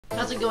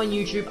How's it going,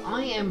 YouTube?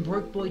 I am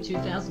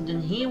BrokeBoy2000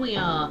 and here we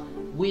are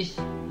with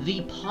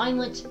the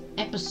pilot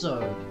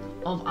episode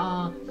of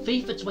our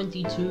FIFA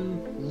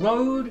 22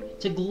 Road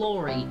to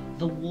Glory,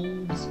 the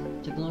Wolves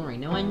to Glory.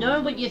 Now I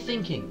know what you're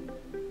thinking.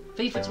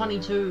 FIFA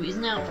 22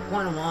 isn't out for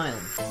quite a while.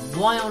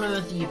 Why on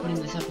earth are you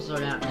putting this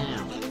episode out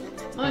now?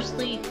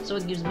 Mostly so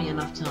it gives me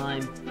enough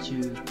time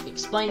to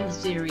explain the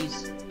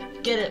series,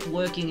 get it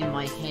working in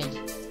my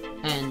head,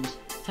 and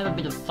have a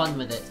bit of fun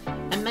with it,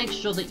 and make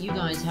sure that you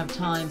guys have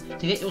time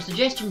to get your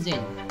suggestions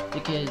in,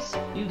 because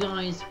you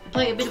guys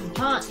play a bit of a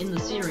part in the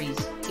series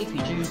if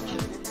you choose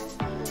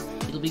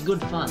to. It'll be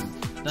good fun.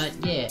 But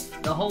yeah,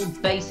 the whole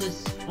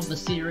basis of the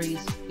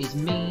series is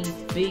me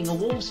being a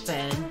Wolves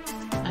fan,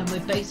 and we're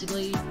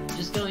basically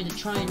just going to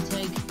try and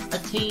take a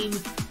team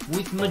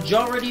with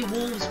majority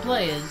Wolves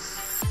players,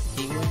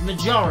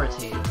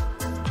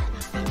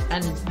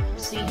 and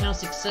see how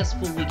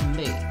successful we can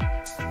be.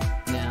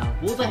 Now,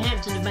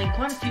 Wolverhampton have made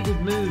quite a few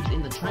good moves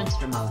in the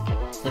transfer market.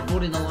 They've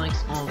brought in the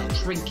likes of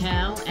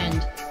Trincao,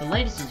 and the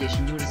latest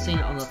addition, you would have seen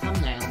it on the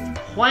thumbnail,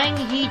 Hwang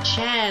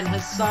Hee-chan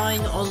has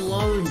signed on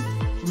loan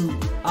from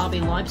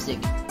RB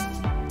Leipzig.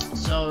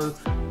 So,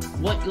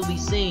 what you'll be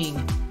seeing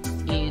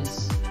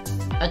is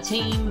a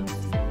team.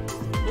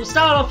 We'll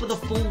start off with a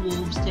full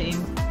Wolves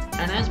team,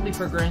 and as we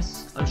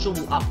progress, I'm sure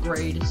we'll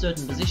upgrade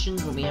certain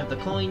positions when we have the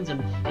coins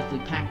and if we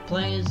pack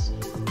players,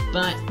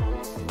 but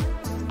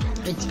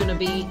it's going to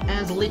be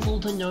as little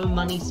to no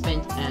money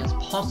spent as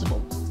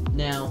possible.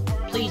 Now,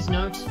 please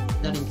note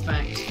that in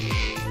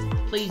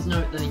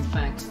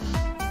fact,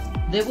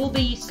 there will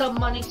be some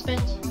money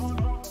spent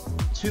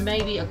to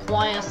maybe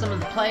acquire some of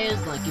the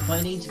players. Like if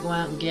I need to go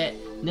out and get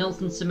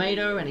Nelson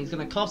Semedo and he's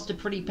going to cost a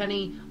pretty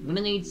penny, I'm going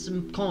to need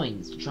some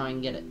coins to try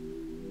and get it.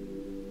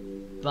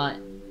 But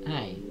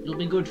hey, it'll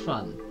be good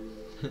fun.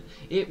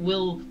 It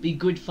will be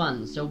good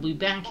fun. So we'll be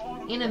back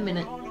in a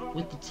minute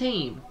with the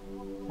team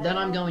that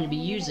I'm going to be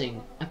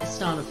using at the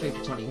start of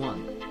FIFA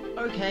 21.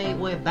 Okay,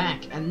 we're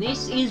back, and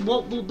this is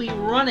what we'll be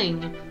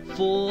running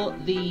for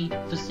the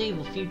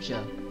foreseeable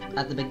future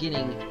at the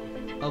beginning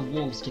of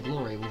Wolves to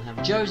Glory. We'll have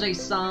Jose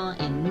Sarr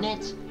in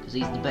net, because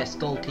he's the best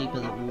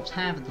goalkeeper that Wolves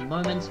have at the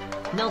moment,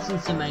 Nelson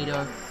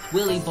Semedo,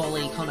 Willy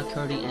Bolly, Connor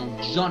Cody,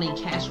 and Johnny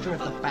Castro at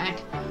the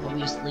back.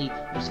 Obviously,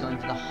 we're just going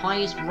for the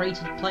highest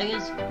rated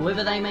players,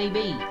 whoever they may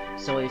be.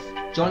 So if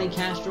Johnny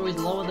Castro is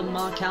lower than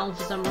Marcal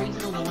for some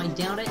reason, although I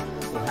doubt it,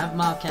 we'll have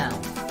Marcal.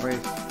 Or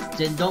if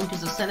Dendonk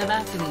is a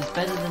centre-back and he's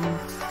better than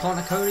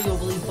Connor Cody or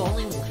Willy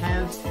Bolly, we'll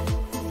have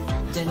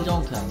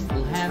Dendonka.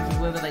 We'll have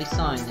whoever they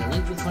sign. They're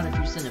linked with quite a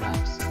few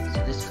centre-backs,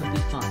 so this could be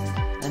fun.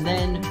 And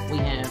then we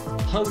have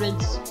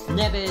Podence,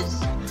 Neves,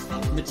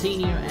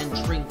 Matinho, and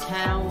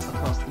Trincao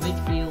across the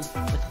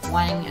midfield, with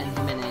Hwang and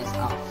Jimenez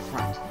up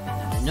front.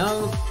 Now, I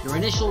know your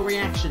initial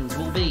reactions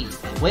will be,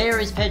 where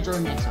is Pedro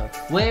Neto?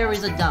 Where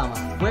is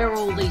Adama? Where are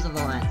all these other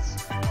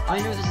lads? I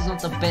know this is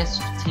not the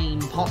best team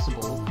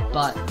possible,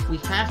 but we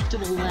have to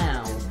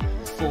allow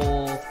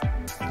for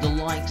the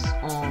likes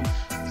of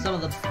some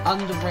of the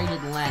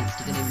underrated lads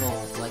to get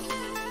involved. Like,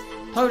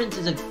 Podence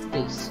is a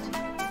beast.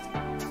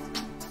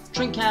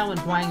 Trincao and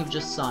Hwang have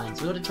just signed,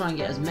 so we've got to try and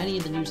get as many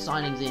of the new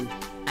signings in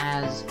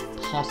as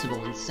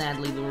possible, and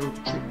sadly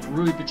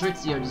Rui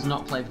Patricio does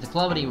not play for the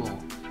club anymore.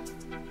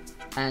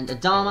 And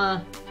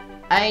Adama,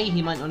 A,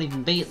 he might not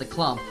even be at the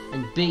club,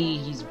 and B,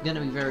 he's going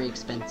to be very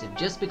expensive,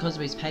 just because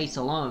of his pace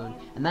alone,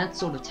 and that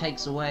sort of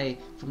takes away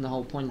from the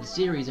whole point of the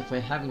series if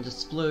we're having to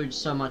splurge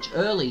so much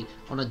early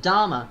on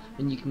Adama,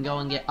 then you can go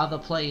and get other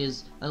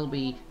players that'll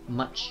be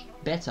much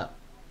better.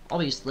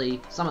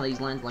 Obviously, some of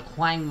these lands like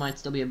Hwang might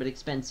still be a bit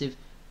expensive,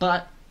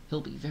 but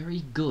he'll be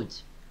very good,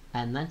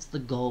 and that's the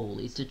goal,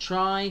 is to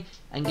try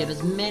and get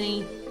as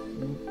many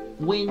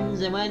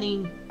wins and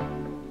many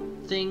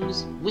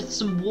things with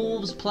some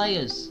Wolves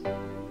players.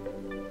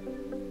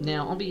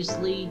 Now,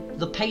 obviously,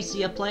 the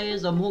pacier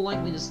players are more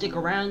likely to stick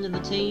around in the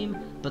team,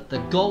 but the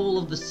goal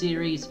of the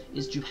series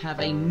is to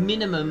have a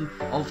minimum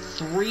of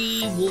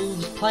 3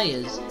 Wolves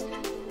players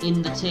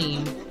in the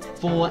team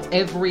for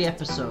every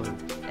episode.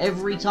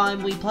 Every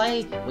time we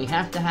play, we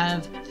have to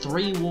have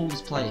 3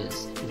 Wolves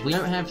players. If we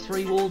don't have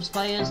 3 Wolves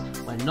players,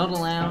 we're not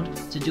allowed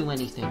to do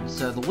anything.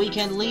 So the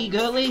weekend league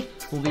early,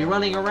 we'll be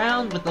running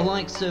around with the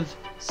likes of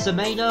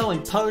Semedo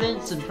and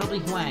Podence and probably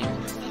Hwang.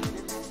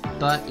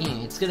 But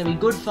yeah, it's going to be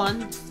good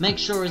fun. Make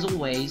sure, as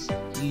always,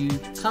 you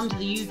come to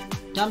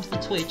the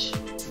Twitch,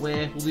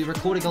 where we'll be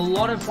recording a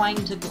lot of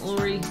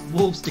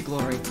Wolves to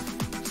Glory.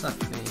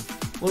 Fuck me.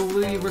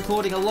 We'll be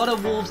recording a lot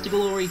of Wolves to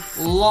Glory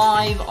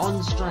live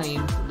on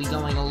stream. We'll be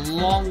going a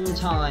long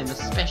time,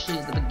 especially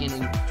at the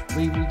beginning.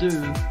 We will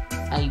do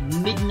a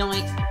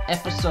midnight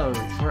episode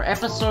for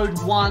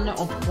episode 1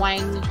 of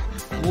Hwang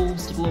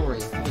Wolves to Glory.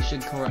 We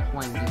should call it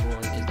Hwang to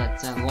Glory, because that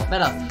sounds a lot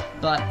better.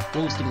 But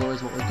Wolves to Glory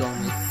is what we're going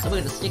with, so we're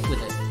going to stick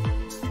with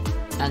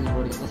it. And we've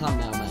already got the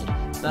thumbnail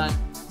made. But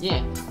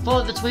yeah,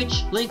 follow the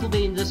Twitch, link will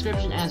be in the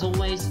description as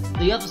always.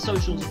 The other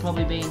socials will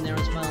probably be in there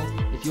as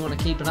well, if you want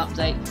to keep an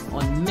update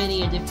on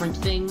many different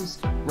things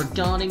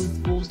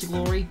regarding Wolves to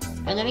Glory,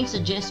 and any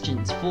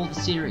suggestions for the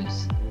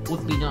series.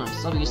 would be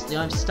nice. Obviously,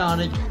 I've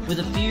started with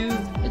a few.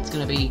 It's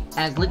going to be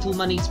as little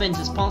money spent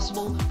as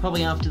possible.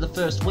 Probably after the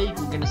first week,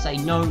 we're going to say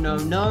no, no,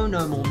 no,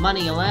 no more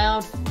money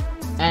allowed.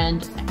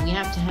 And we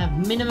have to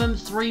have minimum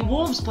 3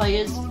 Wolves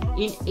players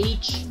in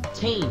each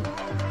team.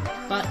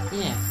 But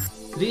yeah,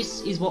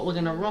 this is what we're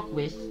going to rock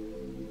with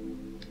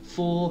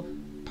for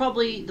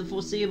probably the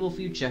foreseeable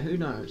future. Who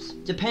knows?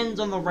 Depends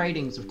on the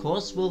ratings, of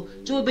course. We'll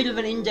do a bit of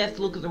an in-depth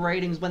look at the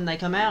ratings when they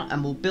come out,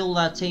 and we'll build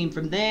our team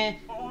from there.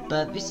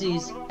 But this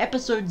is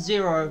episode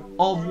 0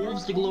 of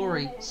Wolves to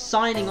Glory,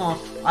 signing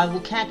off. I will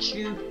catch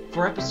you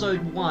for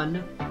episode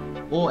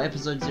 1, or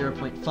episode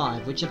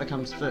 0.5, whichever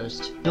comes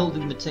first.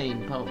 Building the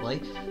team,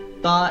 probably.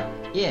 But,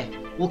 yeah,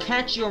 we'll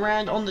catch you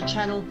around on the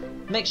channel.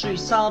 Make sure you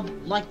sub,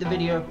 like the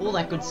video, all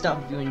that good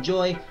stuff if you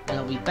enjoy, and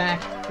I'll be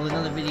back with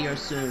another video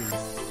soon.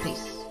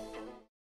 Peace.